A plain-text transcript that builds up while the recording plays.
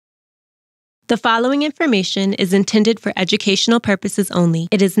The following information is intended for educational purposes only.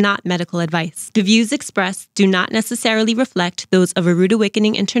 It is not medical advice. The views expressed do not necessarily reflect those of A Rude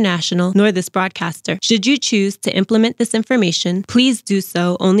Awakening International nor this broadcaster. Should you choose to implement this information, please do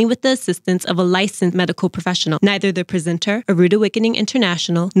so only with the assistance of a licensed medical professional. Neither the presenter, A Rude Awakening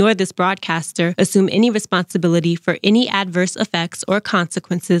International, nor this broadcaster assume any responsibility for any adverse effects or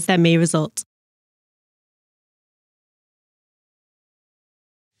consequences that may result.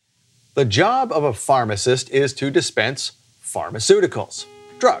 The job of a pharmacist is to dispense pharmaceuticals,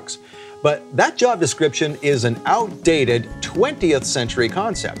 drugs. But that job description is an outdated 20th century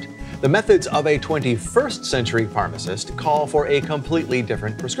concept. The methods of a 21st century pharmacist call for a completely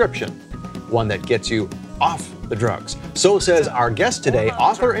different prescription, one that gets you off the drugs. So says our guest today,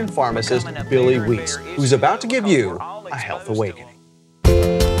 author and pharmacist Billy Wease, who's about to give you a health awakening.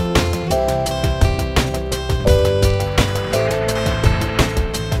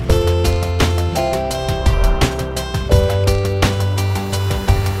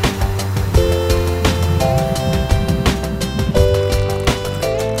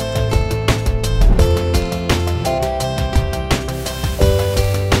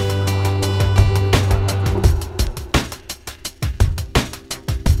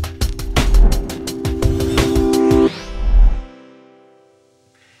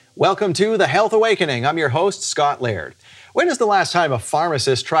 Welcome to The Health Awakening. I'm your host, Scott Laird. When is the last time a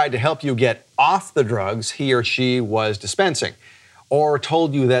pharmacist tried to help you get off the drugs he or she was dispensing, or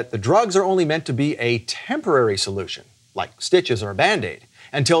told you that the drugs are only meant to be a temporary solution, like stitches or a Band-Aid,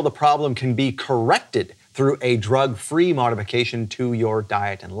 until the problem can be corrected through a drug-free modification to your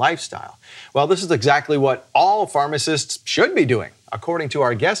diet and lifestyle? Well, this is exactly what all pharmacists should be doing, according to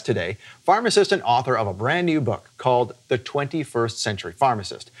our guest today, pharmacist and author of a brand new book called The 21st Century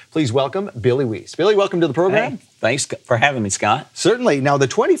Pharmacist. Please welcome Billy Wease. Billy, welcome to the program. Hey, thanks for having me, Scott. Certainly. Now, the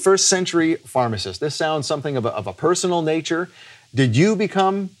 21st Century Pharmacist, this sounds something of a personal nature. Did you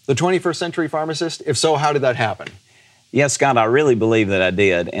become the 21st Century Pharmacist? If so, how did that happen? Yes, Scott, I really believe that I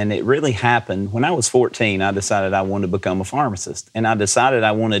did. And it really happened when I was 14. I decided I wanted to become a pharmacist. And I decided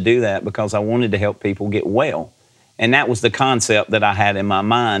I wanted to do that because I wanted to help people get well. And that was the concept that I had in my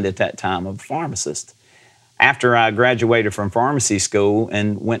mind at that time of a pharmacist. After I graduated from pharmacy school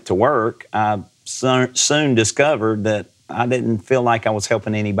and went to work, I soon discovered that I didn't feel like I was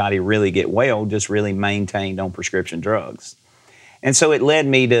helping anybody really get well, just really maintained on prescription drugs. And so it led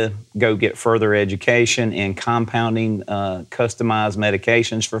me to go get further education in compounding customized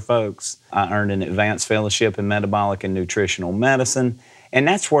medications for folks. I earned an advanced fellowship in metabolic and nutritional medicine. And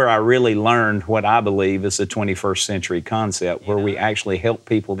that's where I really learned what I believe is the 21st century concept, where we actually help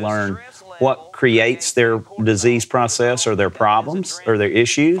people learn what creates their disease process or their problems or their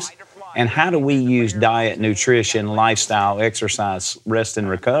issues, and how do we use diet, nutrition, lifestyle, exercise, rest and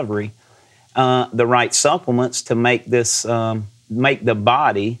recovery, the right supplements to make this make the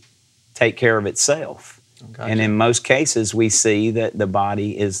body take care of itself. Gotcha. And in most cases, we see that the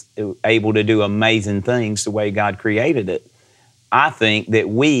body is able to do amazing things the way God created it. I think that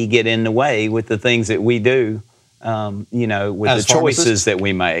we get in the way with the things that we do, with as the choices that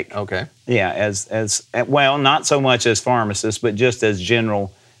we make. Okay. Yeah, as well, not so much as pharmacists, but just as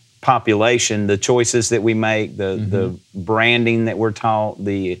general population, the choices that we make, the branding that we're taught,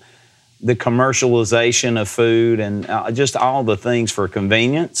 the commercialization of food, and just all the things for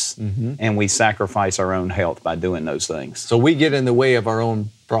convenience, and we sacrifice our own health by doing those things. So we get in the way of our own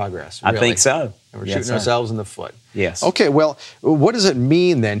progress, really. I think so. And we're shooting ourselves in the foot. Yes. Okay, well, what does it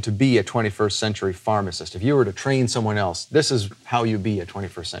mean then to be a 21st century pharmacist? If you were to train someone else, this is how you be a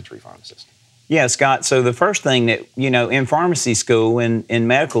 21st century pharmacist. Yeah, Scott, so the first thing that, in pharmacy school and in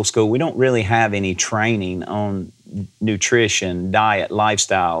medical school, we don't really have any training on nutrition, diet,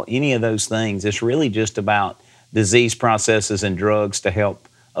 lifestyle, any of those things. It's really just about disease processes and drugs to help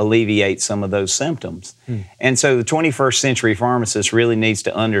alleviate some of those symptoms. And so the 21st century pharmacist really needs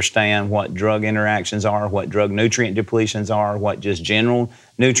to understand what drug interactions are, what drug nutrient depletions are, what just general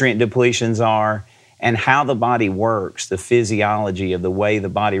nutrient depletions are, and how the body works, the physiology of the way the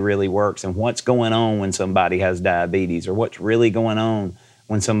body really works, and what's going on when somebody has diabetes, or what's really going on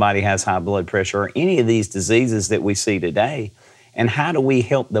when somebody has high blood pressure, or any of these diseases that we see today. And how do we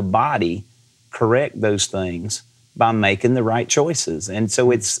help the body correct those things by making the right choices? And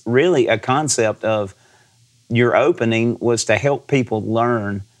so it's really a concept of your opening was to help people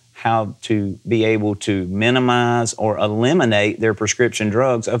learn how to be able to minimize or eliminate their prescription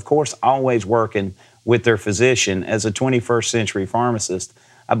drugs, of course, always working with their physician. As a 21st century pharmacist,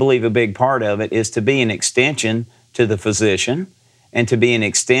 I believe a big part of it is to be an extension to the physician and to be an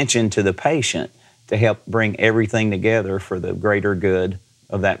extension to the patient to help bring everything together for the greater good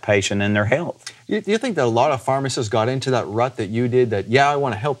of that patient and their health. Do you think that a lot of pharmacists got into that rut that you did, that, I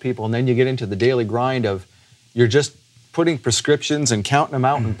want to help people, and then you get into the daily grind of you're just putting prescriptions and counting them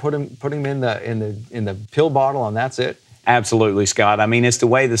out and putting them in the pill bottle, and that's it? Absolutely, Scott. I mean, it's the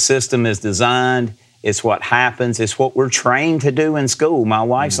way the system is designed. It's what happens. It's what we're trained to do in school. My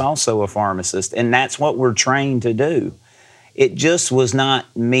wife's also a pharmacist, and that's what we're trained to do. It just was not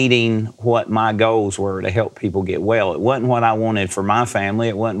meeting what my goals were to help people get well. It wasn't what I wanted for my family.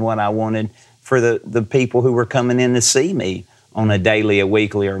 It wasn't what I wanted for the people who were coming in to see me on a daily, a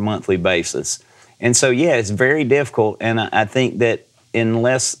weekly, or monthly basis. And so, it's very difficult, and I think that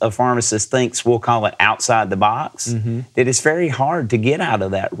unless a pharmacist thinks, we'll call it outside the box, that it's very hard to get out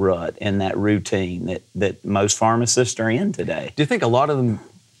of that rut and that routine that most pharmacists are in today. Do you think a lot of them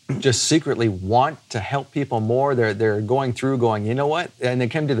just secretly want to help people more? They're going through going, you know what? And they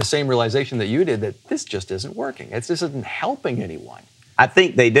came to the same realization that you did, that this just isn't working. This isn't helping anyone. I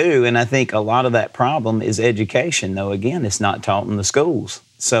think they do, and I think a lot of that problem is education, though, again, it's not taught in the schools.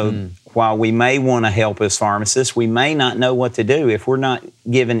 So while we may want to help as pharmacists, we may not know what to do if we're not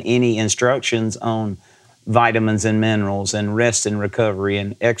given any instructions on vitamins and minerals and rest and recovery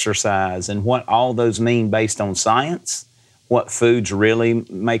and exercise and what all those mean based on science, what foods really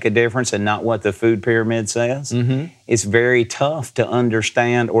make a difference and not what the food pyramid says. It's very tough to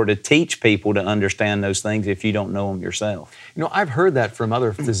understand or to teach people to understand those things if you don't know them yourself. You know, I've heard that from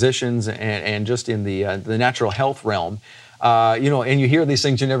other physicians and just in the natural health realm. And you hear these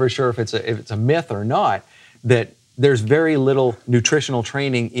things, you're never sure if it's a myth or not, that there's very little nutritional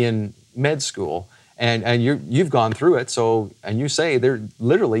training in med school, and you've gone through it. So, and you say there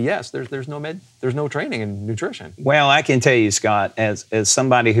literally, yes, there's no training in nutrition. Well, I can tell you, Scott, as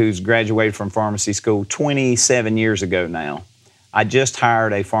somebody who's graduated from pharmacy school 27 years ago now, I just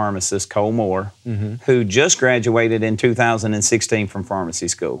hired a pharmacist, Cole Moore, who just graduated in 2016 from pharmacy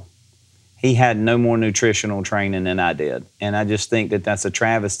school. He had no more nutritional training than I did. And I just think that that's a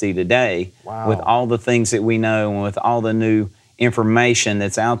travesty today. Wow. With all the things that we know and with all the new information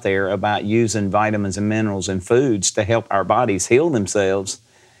that's out there about using vitamins and minerals in foods to help our bodies heal themselves.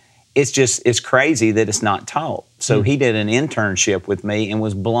 It's crazy that it's not taught. So he did an internship with me and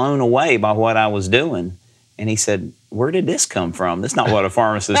was blown away by what I was doing. And he said, where did this come from? That's not what a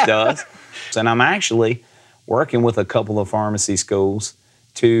pharmacist does. And I'm actually working with a couple of pharmacy schools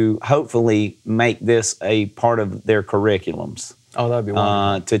to hopefully make this a part of their curriculums. Oh, that'd be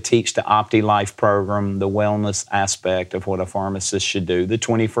wonderful. To teach the OptiLife program, the wellness aspect of what a pharmacist should do, the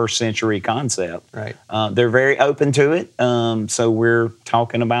 21st century concept. Right. They're very open to it, so we're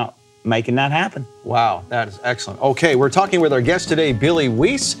talking about making that happen. Wow, that is excellent. Okay, we're talking with our guest today, Billy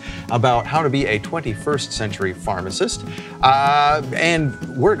Wease, about how to be a 21st century pharmacist.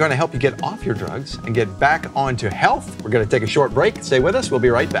 And we're going to help you get off your drugs and get back onto health. We're going to take a short break. Stay with us. We'll be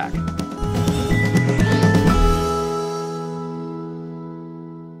right back.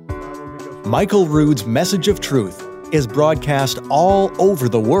 Michael Rood's message of truth is broadcast all over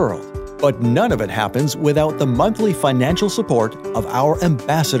the world. But none of it happens without the monthly financial support of our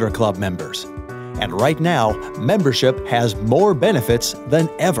Ambassador Club members. And right now, membership has more benefits than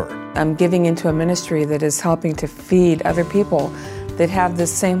ever. I'm giving into a ministry that is helping to feed other people that have the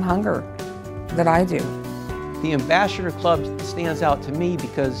same hunger that I do. The Ambassador Club stands out to me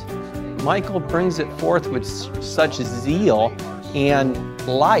because Michael brings it forth with such zeal and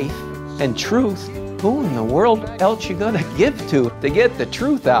life and truth. Who in the world else you gonna give to get the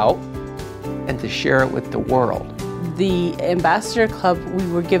truth out and to share it with the world? The Ambassador Club, we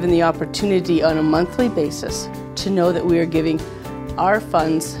were given the opportunity on a monthly basis to know that we are giving our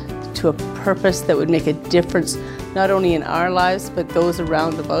funds to a purpose that would make a difference not only in our lives, but those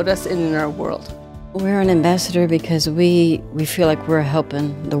around about us and in our world. We're an ambassador because we feel like we're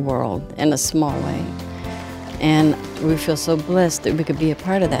helping the world in a small way. And we feel so blessed that we could be a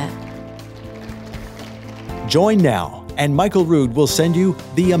part of that. Join now, and Michael Rood will send you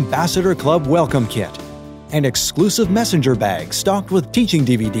the Ambassador Club Welcome Kit, an exclusive messenger bag stocked with teaching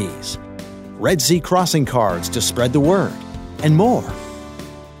DVDs, Red Sea crossing cards to spread the word, and more.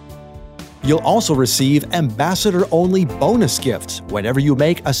 You'll also receive ambassador-only bonus gifts whenever you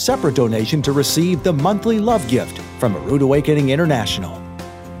make a separate donation to receive the monthly love gift from A Rude Awakening International.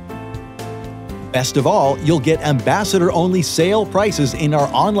 Best of all, you'll get ambassador-only sale prices in our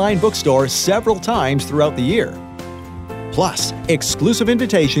online bookstore several times throughout the year. Plus, exclusive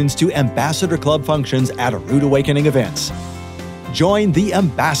invitations to Ambassador Club functions at A Rude Awakening events. Join the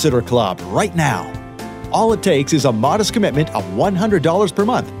Ambassador Club right now. All it takes is a modest commitment of $100 per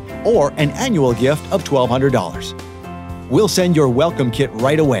month or an annual gift of $1,200. We'll send your welcome kit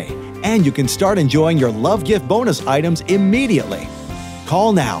right away, and you can start enjoying your love gift bonus items immediately.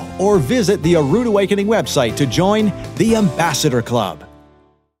 Call now or visit the A Rude Awakening website to join the Ambassador Club.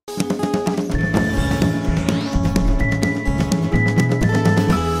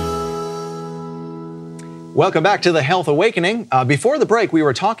 Welcome back to the Health Awakening. Before the break, we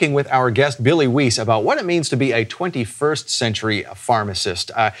were talking with our guest, Billy Wease, about what it means to be a 21st century pharmacist,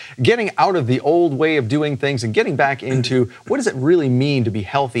 getting out of the old way of doing things and getting back into what does it really mean to be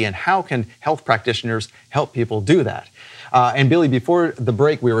healthy and how can health practitioners help people do that. And Billy, before the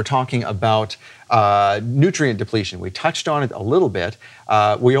break, we were talking about nutrient depletion. We touched on it a little bit.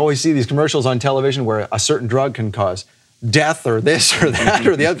 We always see these commercials on television where a certain drug can cause death or this or that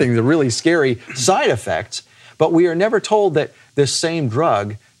or the other thing, the really scary side effects. But we are never told that this same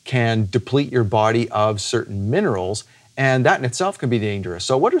drug can deplete your body of certain minerals, and that in itself can be dangerous.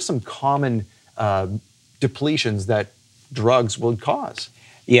 So what are some common depletions that drugs would cause?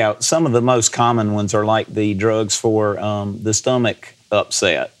 Yeah, some of the most common ones are like the drugs for the stomach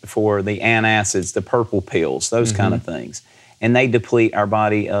upset, for the antacids, the purple pills, those kind of things. And they deplete our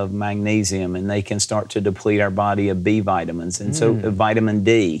body of magnesium, and they can start to deplete our body of B vitamins, and so vitamin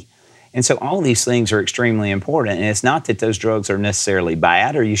D. And so all these things are extremely important. And it's not that those drugs are necessarily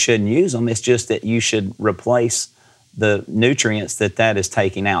bad or you shouldn't use them. It's just that you should replace the nutrients that is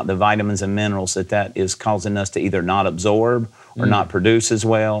taking out, the vitamins and minerals that is causing us to either not absorb or not produce as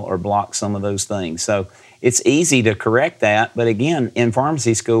well or block some of those things. So it's easy to correct that. But again, in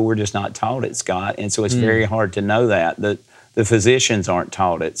pharmacy school, we're just not taught it, Scott. And so it's very hard to know that. The physicians aren't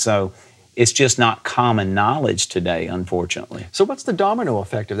taught it. So it's just not common knowledge today, unfortunately. So what's the domino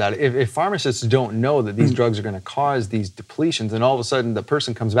effect of that? If pharmacists don't know that these drugs are going to cause these depletions, and all of a sudden the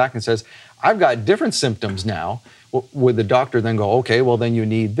person comes back and says, I've got different symptoms now, would the doctor then go, okay, well then you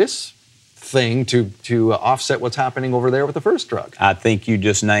need this thing to offset what's happening over there with the first drug? I think you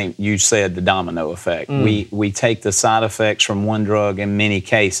said the domino effect. We take the side effects from one drug in many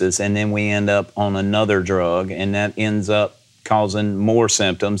cases, and then we end up on another drug, and that ends up causing more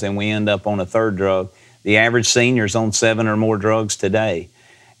symptoms, and we end up on a third drug. The average senior's on 7 or more drugs today.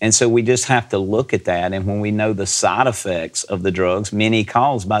 And so we just have to look at that, and when we know the side effects of the drugs, many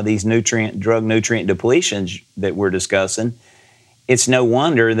caused by these drug nutrient depletions that we're discussing, it's no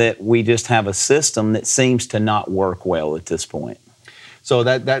wonder that we just have a system that seems to not work well at this point. So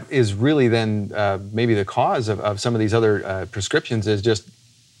that is really then maybe the cause of some of these other prescriptions is just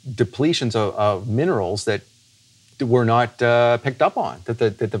depletions of minerals that were not picked up on, that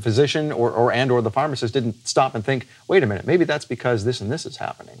the physician or the pharmacist didn't stop and think, wait a minute, maybe that's because this and this is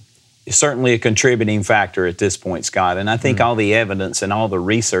happening. It's certainly a contributing factor at this point, Scott, and I think all the evidence and all the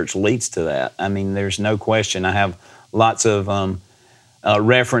research leads to that. I mean, there's no question. I have lots of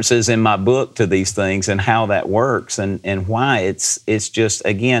references in my book to these things and how that works and why it's just,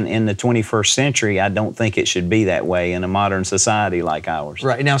 again, in the 21st century, I don't think it should be that way in a modern society like ours.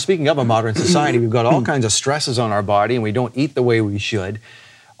 Right. Now, speaking of a modern society, we've got all kinds of stresses on our body and we don't eat the way we should.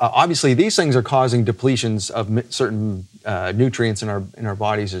 Obviously, these things are causing depletions of certain nutrients in our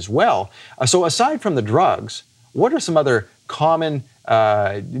bodies as well. So aside from the drugs, what are some other common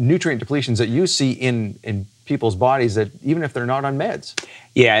nutrient depletions that you see in people's bodies that even if they're not on meds?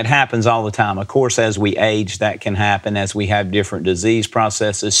 Yeah, it happens all the time. Of course, as we age, that can happen as we have different disease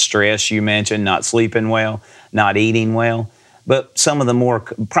processes, stress, you mentioned, not sleeping well, not eating well. But some of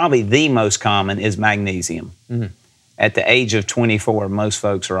the probably the most common is magnesium. At the age of 24, most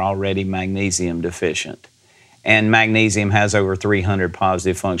folks are already magnesium deficient. And magnesium has over 300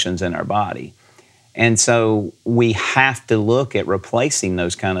 positive functions in our body. And so we have to look at replacing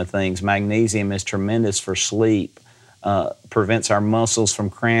those kind of things. Magnesium is tremendous for sleep, prevents our muscles from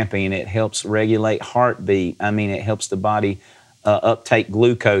cramping. It helps regulate heartbeat. I mean, it helps the body uptake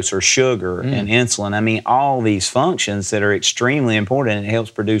glucose or sugar and insulin. I mean, all these functions that are extremely important. It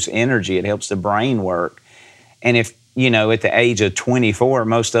helps produce energy. It helps the brain work. And if, at the age of 24,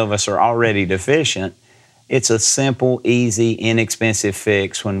 most of us are already deficient, it's a simple, easy, inexpensive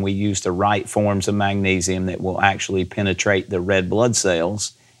fix when we use the right forms of magnesium that will actually penetrate the red blood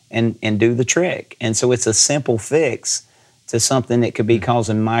cells and do the trick. And so it's a simple fix to something that could be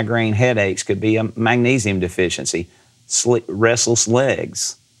causing migraine headaches, could be a magnesium deficiency, restless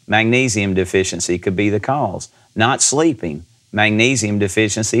legs, magnesium deficiency could be the cause. Not sleeping, magnesium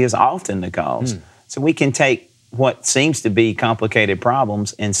deficiency is often the cause. So we can take what seems to be complicated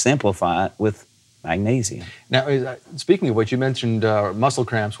problems and simplify it with magnesium. Now, speaking of which, you mentioned muscle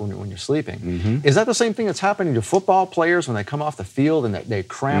cramps when you're sleeping. Is that the same thing that's happening to football players when they come off the field and they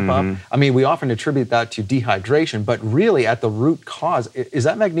cramp up? I mean, we often attribute that to dehydration, but really at the root cause, is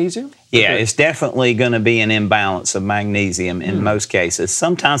that magnesium? Yeah, it's definitely going to be an imbalance of magnesium in most cases.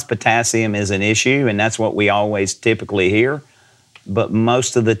 Sometimes potassium is an issue, and that's what we always typically hear. but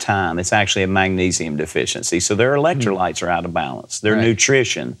most of the time it's actually a magnesium deficiency. So their electrolytes are out of balance. Their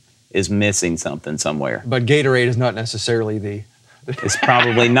nutrition is missing something somewhere. But Gatorade is not necessarily the... It's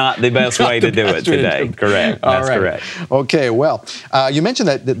probably not the best way to do it today. Correct. That's correct. Okay, well, you mentioned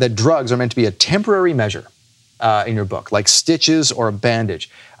that drugs are meant to be a temporary measure in your book, like stitches or a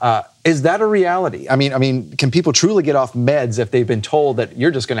bandage. Is that a reality? I mean, can people truly get off meds if they've been told that you're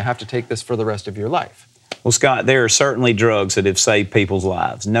just going to have to take this for the rest of your life? Well, Scott, there are certainly drugs that have saved people's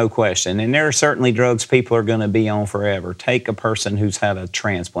lives, no question. And there are certainly drugs people are going to be on forever. Take a person who's had a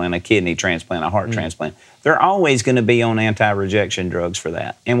transplant, a kidney transplant, a heart transplant. They're always going to be on anti-rejection drugs for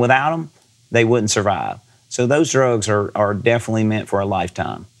that. And without them, they wouldn't survive. So those drugs are definitely meant for a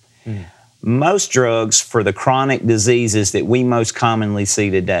lifetime. Most drugs for the chronic diseases that we most commonly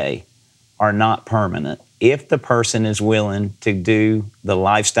see today are not permanent if the person is willing to do the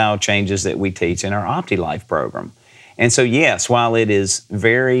lifestyle changes that we teach in our OptiLife program. And so, yes, while it is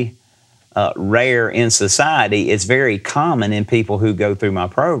very rare in society, it's very common in people who go through my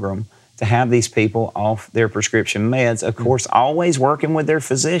program to have these people off their prescription meds, of course, always working with their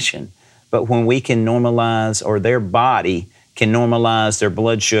physician. But when we can normalize, or their body can normalize their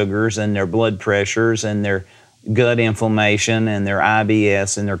blood sugars and their blood pressures and their gut inflammation and their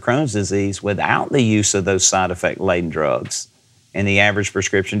IBS and their Crohn's disease without the use of those side effect-laden drugs, and the average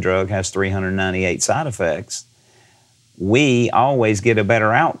prescription drug has 398 side effects, we always get a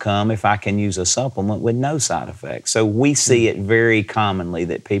better outcome if I can use a supplement with no side effects. So we see it very commonly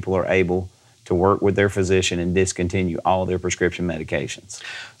that people are able to work with their physician and discontinue all their prescription medications.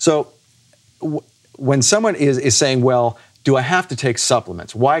 So when someone is saying, well, do I have to take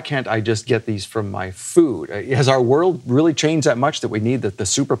supplements? Why can't I just get these from my food? Has our world really changed that much that we need the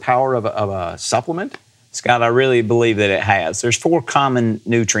superpower of a supplement? Scott, I really believe that it has. There's 4 common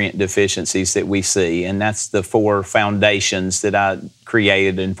nutrient deficiencies that we see, and that's the 4 foundations that I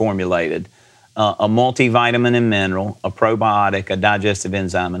created and formulated. A multivitamin and mineral, a probiotic, a digestive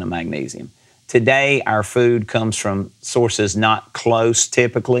enzyme, and a magnesium. Today, our food comes from sources not close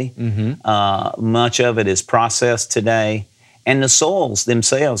typically. Much of it is processed today. And the soils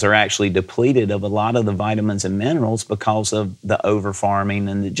themselves are actually depleted of a lot of the vitamins and minerals because of the over-farming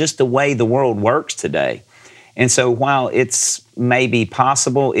and just the way the world works today. And so while it's maybe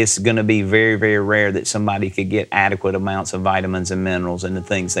possible, it's going to be very, very rare that somebody could get adequate amounts of vitamins and minerals and the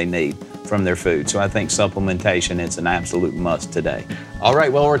things they need from their food. So I think supplementation is an absolute must today. All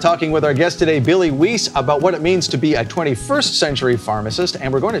right, well, we're talking with our guest today, Billy Wease, about what it means to be a 21st century pharmacist,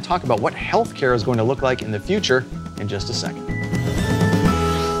 and we're going to talk about what healthcare is going to look like in the future in just a second.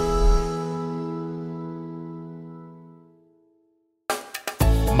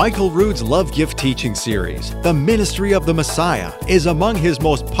 Michael Rood's Love Gift teaching series, The Ministry of the Messiah, is among his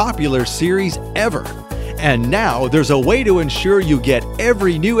most popular series ever. And now there's a way to ensure you get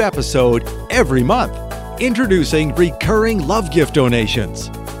every new episode every month. Introducing recurring love gift donations.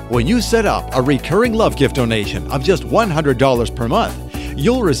 When you set up a recurring love gift donation of just $100 per month,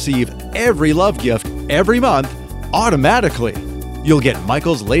 you'll receive every love gift every month automatically. You'll get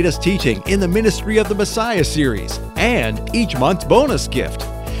Michael's latest teaching in the Ministry of the Messiah series and each month's bonus gift.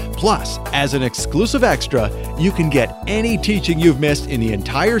 Plus, as an exclusive extra, you can get any teaching you've missed in the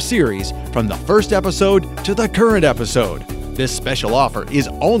entire series from the first episode to the current episode. This special offer is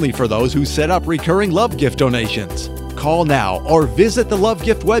only for those who set up recurring love gift donations. Call now or visit the Love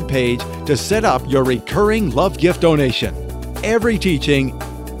Gift webpage to set up your recurring love gift donation. Every teaching,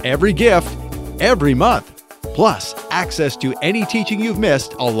 every gift, every month. Plus, access to any teaching you've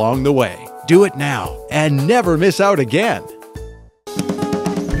missed along the way. Do it now and never miss out again.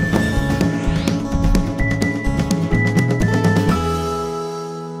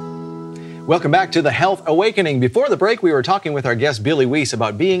 Welcome back to The Health Awakening. Before the break, we were talking with our guest, Billy Wease,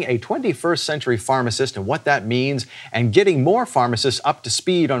 about being a 21st century pharmacist and what that means, and getting more pharmacists up to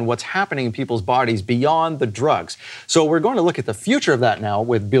speed on what's happening in people's bodies beyond the drugs. So we're going to look at the future of that now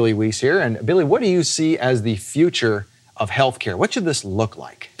with Billy Wease here. And Billy, what do you see as the future of healthcare? What should this look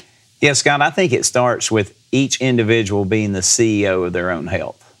like? Yeah, Scott, I think it starts with each individual being the CEO of their own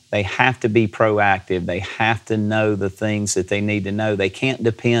health. They have to be proactive. They have to know the things that they need to know. They can't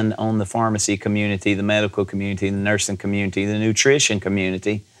depend on the pharmacy community, the medical community, the nursing community, the nutrition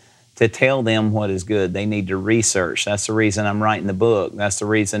community to tell them what is good. They need to research. That's the reason I'm writing the book. That's the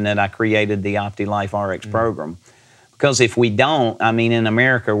reason that I created the OptiLife RX program. Because if we don't, I mean, in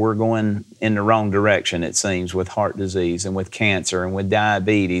America, we're going in the wrong direction, it seems, with heart disease and with cancer and with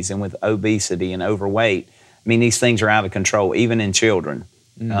diabetes and with obesity and overweight. I mean, these things are out of control, even in children.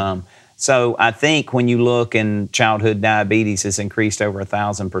 So I think when you look in childhood diabetes has increased over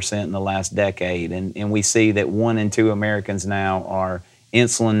 1,000% in the last decade, and we see that 1 in 2 Americans now are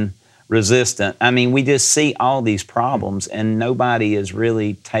insulin resistant. I mean, we just see all these problems, and nobody is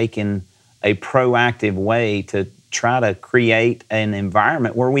really taking a proactive way to try to create an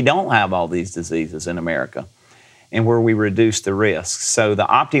environment where we don't have all these diseases in America and where we reduce the risks. So the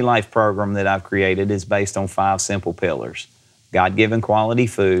OptiLife program that I've created is based on 5 simple pillars: God-given quality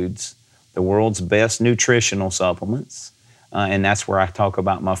foods, the world's best nutritional supplements, and that's where I talk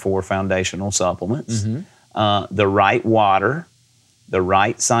about my 4 foundational supplements, the right water, the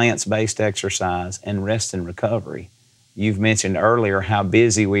right science-based exercise, and rest and recovery. You've mentioned earlier how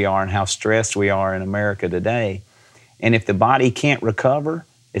busy we are and how stressed we are in America today. And if the body can't recover,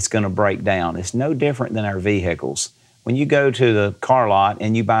 it's going to break down. It's no different than our vehicles. When you go to the car lot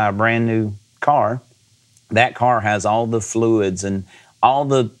and you buy a brand new car, that car has all the fluids and all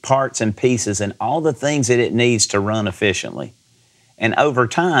the parts and pieces and all the things that it needs to run efficiently. And over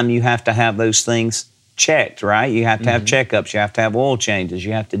time, you have to have those things checked, right? You have to have checkups, you have to have oil changes,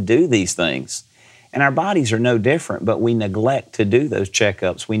 you have to do these things. And our bodies are no different, but we neglect to do those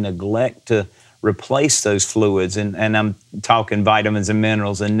checkups. We neglect to replace those fluids, and I'm talking vitamins and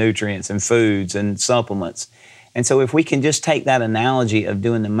minerals and nutrients and foods and supplements. And so if we can just take that analogy of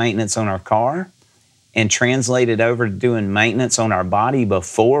doing the maintenance on our car and translate it over to doing maintenance on our body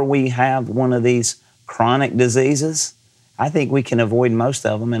before we have one of these chronic diseases, I think we can avoid most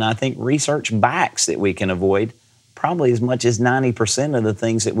of them, and I think research backs that we can avoid probably as much as 90% of the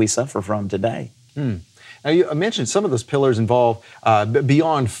things that we suffer from today. Now, you mentioned some of those pillars involve,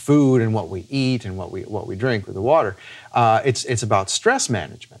 beyond food and what we eat and what we drink with the water, it's about stress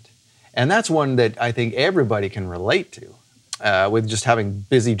management. And that's one that I think everybody can relate to, with just having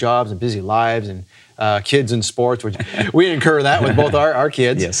busy jobs and busy lives and kids in sports, which we incur that with both our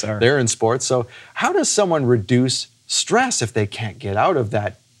kids. Yes, sir. They're in sports. So how does someone reduce stress if they can't get out of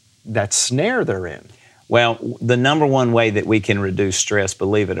that snare they're in? Well, the number one way that we can reduce stress,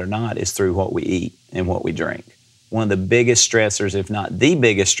 believe it or not, is through what we eat and what we drink. One of the biggest stressors, if not the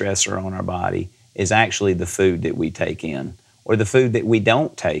biggest stressor on our body, is actually the food that we take in or the food that we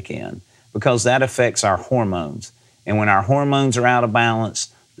don't take in, because that affects our hormones. And when our hormones are out of balance,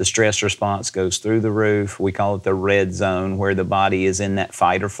 the stress response goes through the roof. We call it the red zone, where the body is in that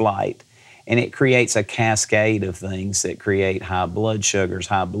fight or flight. And it creates a cascade of things that create high blood sugars,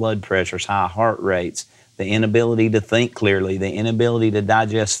 high blood pressures, high heart rates, the inability to think clearly, the inability to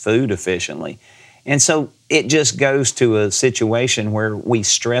digest food efficiently. And so it just goes to a situation where we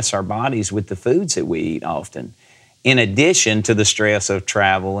stress our bodies with the foods that we eat often, in addition to the stress of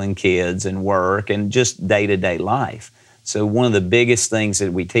travel and kids and work and just day-to-day life. So one of the biggest things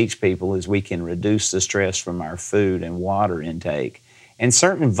that we teach people is we can reduce the stress from our food and water intake. And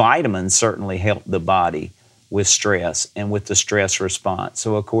certain vitamins certainly help the body with stress and with the stress response.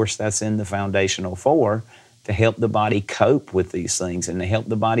 So, of course, that's in the foundational 4 to help the body cope with these things and to help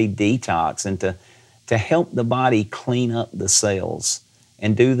the body detox and to help the body clean up the cells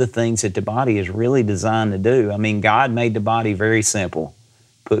and do the things that the body is really designed to do. I mean, God made the body very simple.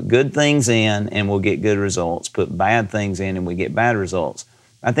 Put good things in and we'll get good results. Put bad things in and we get bad results.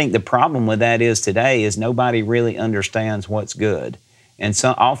 I think the problem with that is today is nobody really understands what's good. And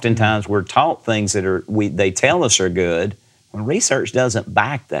so oftentimes we're taught things that they tell us are good when research doesn't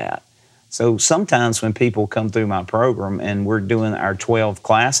back that. So sometimes when people come through my program and we're doing our 12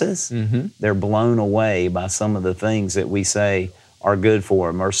 classes, they're blown away by some of the things that we say are good for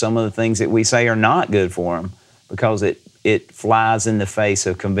them or some of the things that we say are not good for them, because it flies in the face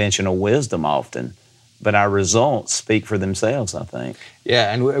of conventional wisdom often. But our results speak for themselves, I think.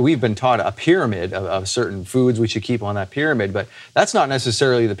 Yeah, and we've been taught a pyramid of certain foods we should keep on that pyramid, but that's not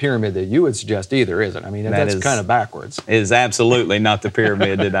necessarily the pyramid that you would suggest either, is it? I mean, that's kind of backwards. It is absolutely not the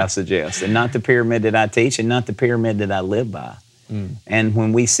pyramid that I suggest, and not the pyramid that I teach, and not the pyramid that I live by. And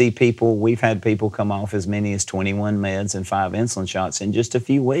when we see people, we've had people come off as many as 21 meds and 5 insulin shots in just a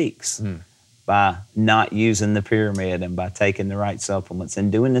few weeks. By not using the pyramid and by taking the right supplements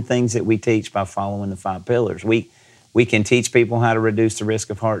and doing the things that we teach by following the 5 pillars. We can teach people how to reduce the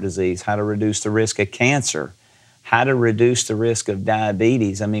risk of heart disease, how to reduce the risk of cancer, how to reduce the risk of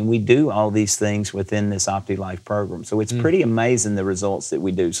diabetes. I mean, we do all these things within this OptiLife program. So it's pretty amazing the results that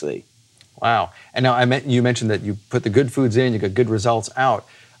we do see. Wow. And now you mentioned that you put the good foods in, you get good results out.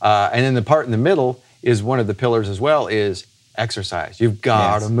 And then the part in the middle is one of the pillars as well, is exercise. You've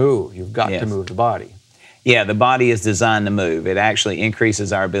got to move. You've got to move the body. Yeah, the body is designed to move. It actually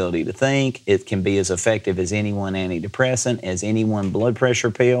increases our ability to think. It can be as effective as any one antidepressant, as any one blood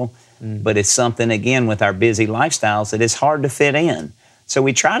pressure pill. But it's something, again, with our busy lifestyles that is hard to fit in. So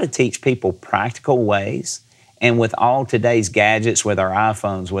we try to teach people practical ways. And with all today's gadgets, with our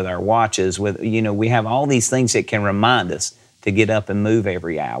iPhones, with our watches, we have all these things that can remind us to get up and move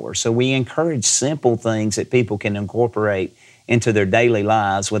every hour. So we encourage simple things that people can incorporate into their daily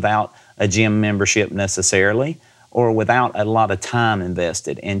lives without a gym membership necessarily, or without a lot of time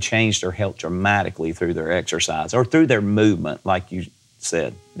invested, and change their health dramatically through their exercise or through their movement, like you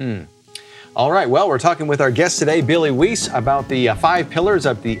said. All right, well, we're talking with our guest today, Billy Wease, about the 5 pillars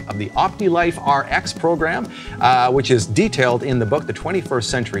of the OptiLife RX program, which is detailed in the book, The 21st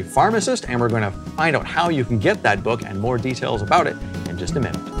Century Pharmacist, and we're going to find out how you can get that book and more details about it in just a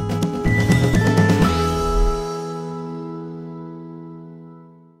minute.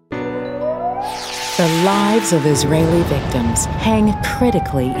 The lives of Israeli victims hang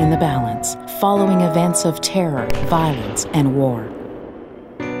critically in the balance following events of terror, violence, and war.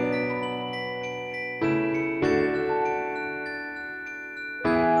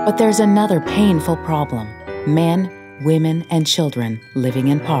 But there's another painful problem: men, women, and children living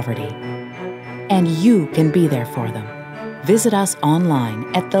in poverty. And you can be there for them. Visit us online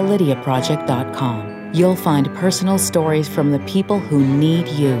at thelydiaproject.com. You'll find personal stories from the people who need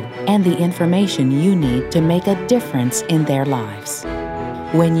you and the information you need to make a difference in their lives.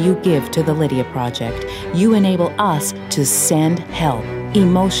 When you give to the Lydia Project, you enable us to send help.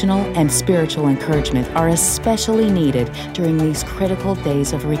 Emotional and spiritual encouragement are especially needed during these critical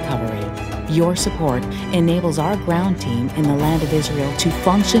days of recovery. Your support enables our ground team in the land of Israel to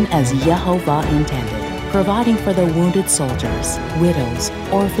function as Yehovah intended, providing for the wounded soldiers, widows,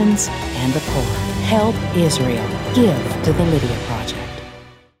 orphans, and the poor. Help Israel. Give to the Lydia Project.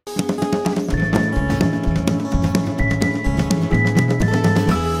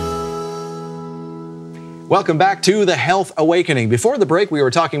 Welcome back to The Health Awakening. Before the break, we were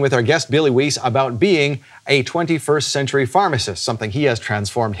talking with our guest, Billy Wease, about being a 21st century pharmacist, something he has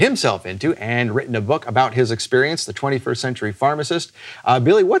transformed himself into and written a book about his experience, The 21st Century Pharmacist.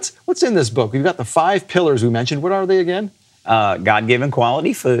 Billy, what's in this book? We've got the 5 pillars we mentioned. What are they again? God-given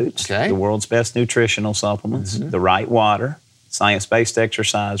quality foods, okay, the world's best nutritional supplements, the right water, science-based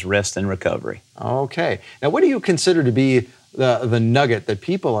exercise, rest and recovery. Okay. Now, what do you consider to be the nugget that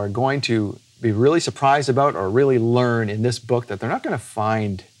people are going to be really surprised about or really learn in this book that they're not going to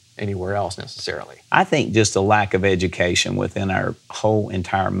find anywhere else necessarily? I think just a lack of education within our whole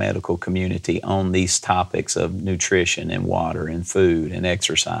entire medical community on these topics of nutrition and water and food and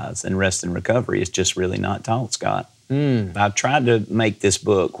exercise and rest and recovery is just really not taught, Scott. I've tried to make this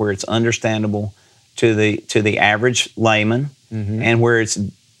book where it's understandable to the average layman, and where it's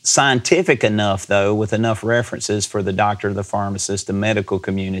scientific enough, though, with enough references for the doctor, the pharmacist, the medical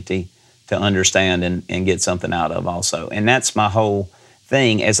community to understand and get something out of also. And that's my whole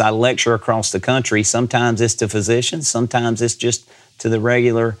thing as I lecture across the country. Sometimes it's to physicians, sometimes it's just to the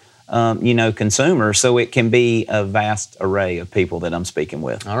regular consumer. So it can be a vast array of people that I'm speaking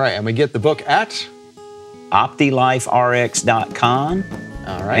with. All right, and we get the book at OptiLifeRx.com.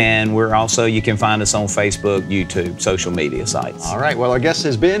 All right. And we're also, you can find us on Facebook, YouTube, social media sites. All right. Well, our guest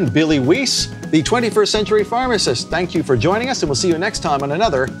has been Billy Wease, the 21st Century Pharmacist. Thank you for joining us, and we'll see you next time on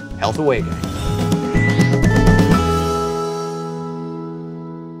another Health Awakening.